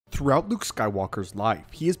Throughout Luke Skywalker's life,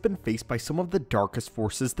 he has been faced by some of the darkest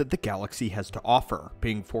forces that the galaxy has to offer,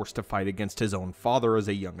 being forced to fight against his own father as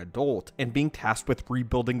a young adult, and being tasked with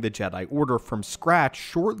rebuilding the Jedi Order from scratch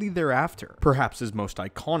shortly thereafter. Perhaps his most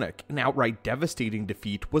iconic and outright devastating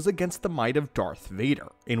defeat was against the might of Darth Vader,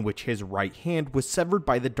 in which his right hand was severed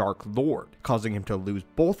by the Dark Lord, causing him to lose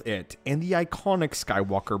both it and the iconic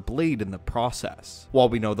Skywalker blade in the process. While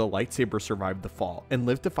we know the lightsaber survived the fall and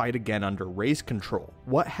lived to fight again under Rey's control,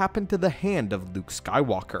 what happened to the hand of Luke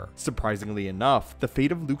Skywalker? Surprisingly enough, the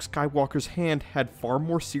fate of Luke Skywalker's hand had far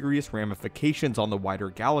more serious ramifications on the wider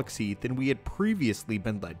galaxy than we had previously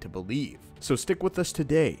been led to believe. So stick with us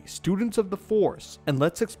today, students of the Force, and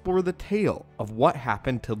let's explore the tale of what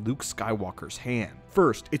happened to Luke Skywalker's hand.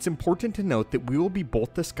 First, it's important to note that we will be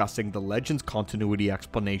both discussing the Legends continuity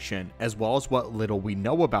explanation, as well as what little we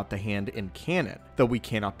know about the hand in canon, though we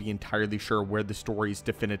cannot be entirely sure where the stories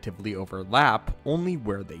definitively overlap, only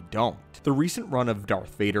where they don't. The recent run of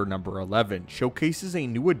Darth Vader number 11 showcases a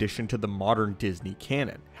new addition to the modern Disney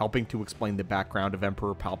canon, helping to explain the background of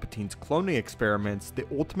Emperor Palpatine's cloning experiments that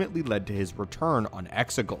ultimately led to his return on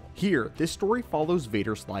Exegol. Here, this story follows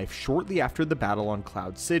Vader's life shortly after the battle on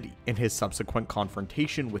Cloud City, and his subsequent confrontation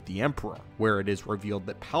with the Emperor, where it is revealed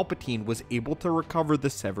that Palpatine was able to recover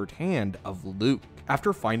the severed hand of Luke.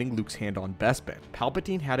 After finding Luke's hand on Bespin,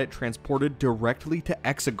 Palpatine had it transported directly to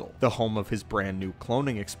Exegol, the home of his brand new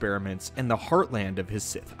cloning experiments and the heartland of his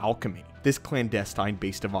Sith alchemy. This clandestine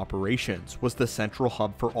base of operations was the central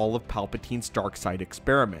hub for all of Palpatine's dark side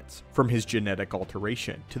experiments, from his genetic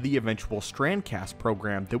alteration to the eventual Strandcast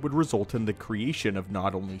program that would result in the creation of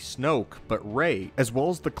not only Snoke, but Rey, as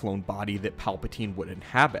well as the clone body that Palpatine would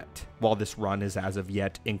inhabit. While this run is as of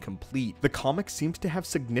yet incomplete, the comic seems to have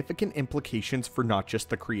significant implications for not just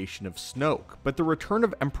the creation of Snoke, but the return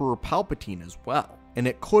of Emperor Palpatine as well. And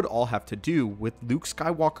it could all have to do with Luke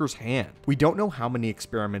Skywalker's hand. We don't know how many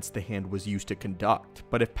experiments the hand was used to conduct,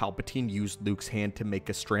 but if Palpatine used Luke's hand to make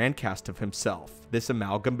a Strandcast of himself, this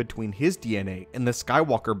amalgam between his DNA and the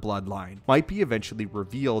Skywalker bloodline might be eventually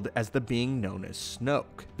revealed as the being known as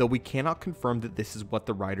Snoke, though we cannot confirm that this is what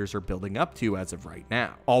the writers are building up to as of right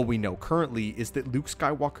now. All we know currently is that Luke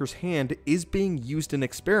Skywalker's hand is being used in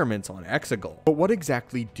experiments on Exegol. But what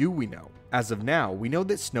exactly do we know? As of now, we know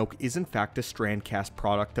that Snoke is in fact a Strandcast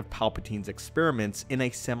product of Palpatine's experiments in a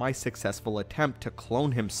semi-successful attempt to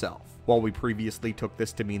clone himself. While we previously took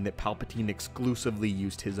this to mean that Palpatine exclusively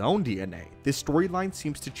used his own DNA, this storyline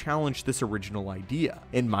seems to challenge this original idea,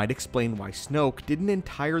 and might explain why Snoke didn't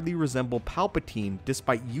entirely resemble Palpatine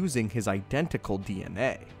despite using his identical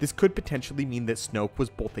DNA. This could potentially mean that Snoke was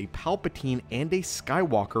both a Palpatine and a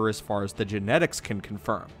Skywalker as far as the genetics can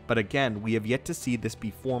confirm, but again, we have yet to see this be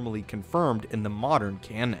formally confirmed in the modern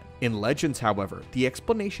canon. In Legends, however, the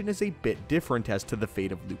explanation is a bit different as to the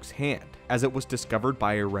fate of Luke's hand, as it was discovered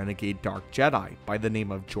by a renegade Dark Jedi by the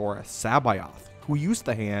name of Joruus C'baoth, who used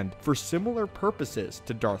the hand for similar purposes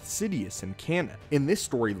to Darth Sidious in canon. In this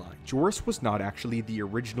storyline, Joruus was not actually the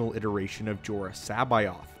original iteration of Joruus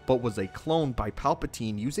C'baoth, but was a clone by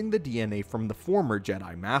Palpatine using the DNA from the former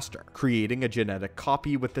Jedi Master, creating a genetic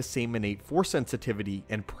copy with the same innate force sensitivity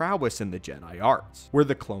and prowess in the Jedi arts. Where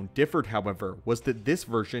the clone differed, however, was that this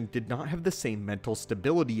version did not have the same mental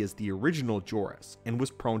stability as the original Joruus, and was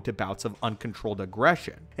prone to bouts of uncontrolled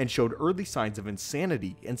aggression, and showed early signs of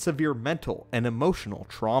insanity and severe mental and emotional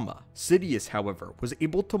trauma. Sidious, however, was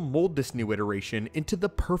able to mold this new iteration into the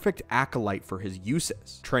perfect acolyte for his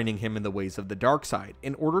uses, training him in the ways of the dark side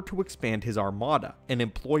in order to expand his armada and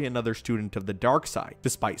employ another student of the dark side,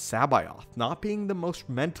 despite C'baoth not being the most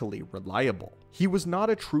mentally reliable. He was not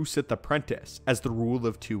a true Sith apprentice, as the rule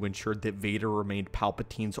of two ensured that Vader remained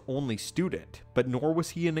Palpatine's only student, but nor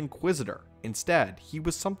was he an Inquisitor. Instead, he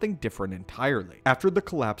was something different entirely. After the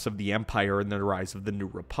collapse of the Empire and the rise of the New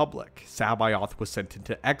Republic, C'baoth was sent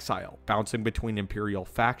into exile, bouncing between Imperial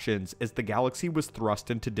factions as the galaxy was thrust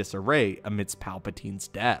into disarray amidst Palpatine's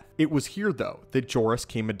death. It was here, though, that Joruus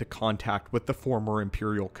came into contact with the former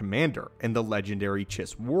Imperial commander and the legendary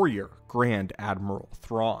Chiss warrior, Grand Admiral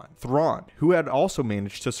Thrawn. Thrawn, who had also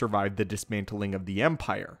managed to survive the dismantling of the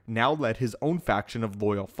Empire, now led his own faction of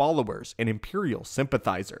loyal followers and Imperial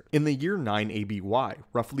sympathizers. In the year 9 ABY,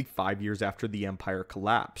 roughly 5 years after the Empire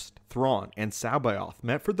collapsed, Thrawn and C'baoth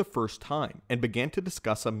met for the first time and began to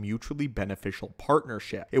discuss a mutually beneficial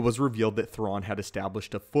partnership. It was revealed that Thrawn had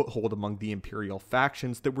established a foothold among the Imperial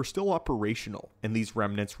factions that were still operational, and these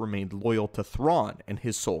remnants remained loyal to Thrawn and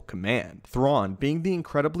his sole command. Thrawn, being the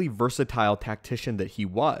incredibly versatile tactician that he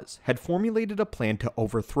was, had formulated a plan to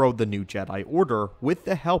overthrow the new Jedi Order with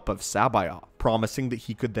the help of C'baoth. promising that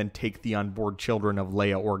he could then take the unborn children of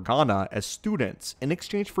Leia Organa as students in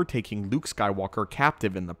exchange for taking Luke Skywalker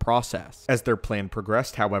captive in the process. As their plan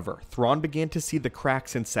progressed, however, Thrawn began to see the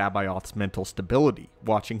cracks in Sabaoth's mental stability,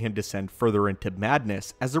 watching him descend further into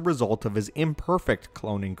madness as a result of his imperfect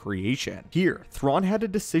cloning creation. Here, Thrawn had a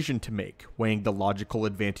decision to make, weighing the logical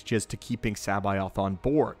advantages to keeping Sabaoth on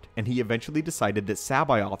board, and he eventually decided that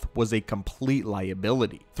Sabaoth was a complete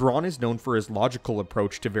liability. Thrawn is known for his logical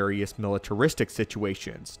approach to various militaristic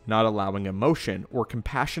situations, not allowing emotion or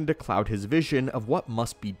compassion to cloud his vision of what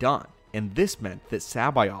must be done. And this meant that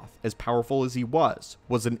Sabaoth, as powerful as he was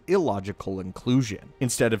an illogical inclusion.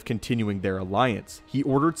 Instead of continuing their alliance, he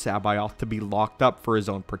ordered Sabaoth to be locked up for his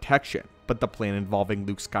own protection, but the plan involving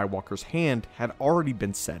Luke Skywalker's hand had already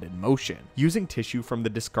been set in motion. Using tissue from the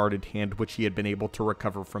discarded hand which he had been able to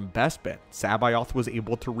recover from Bespin, Sabaoth was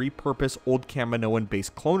able to repurpose old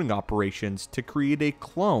Kaminoan-based cloning operations to create a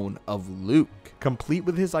clone of Luke, complete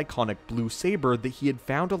with his iconic blue saber that he had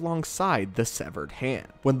found alongside the severed hand.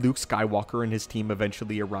 When Luke Skywalker and his team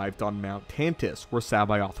eventually arrived on Mount Tantus, where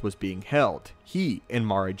Sabaoth was being held, he and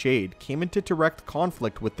Mara Jade came into direct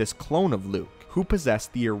conflict with this clone of Luke, who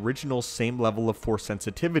possessed the original same level of force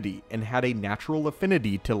sensitivity and had a natural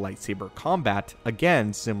affinity to lightsaber combat,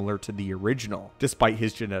 again similar to the original. Despite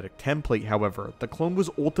his genetic template, however, the clone was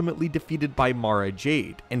ultimately defeated by Mara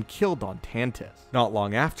Jade and killed on Tantus. Not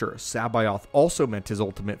long after, Sabaoth also met his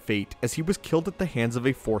ultimate fate as he was killed at the hands of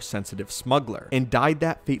a force-sensitive smuggler, and died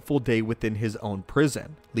that fateful day within his own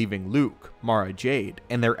prison, leaving Luke, Mara Jade,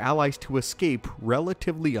 and their allies to escape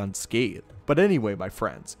relatively unscathed. But anyway, my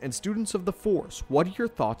friends, and students of the Force, what are your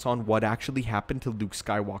thoughts on what actually happened to Luke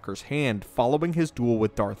Skywalker's hand following his duel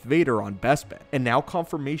with Darth Vader on Bespin? And now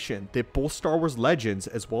confirmation that both Star Wars Legends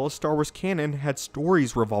as well as Star Wars canon had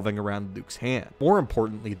stories revolving around Luke's hand. More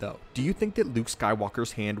importantly though, do you think that Luke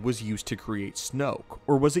Skywalker's hand was used to create Snoke,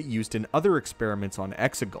 or was it used in other experiments on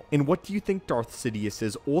Exegol? And what do you think Darth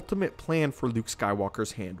Sidious's ultimate plan for Luke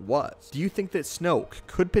Skywalker's hand was? Do you think that Snoke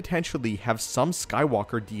could potentially have some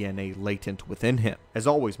Skywalker DNA latent within him? As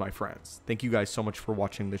always, my friends, thank you guys so much for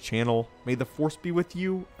watching the channel. May the Force be with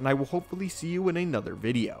you, and I will hopefully see you in another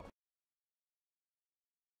video.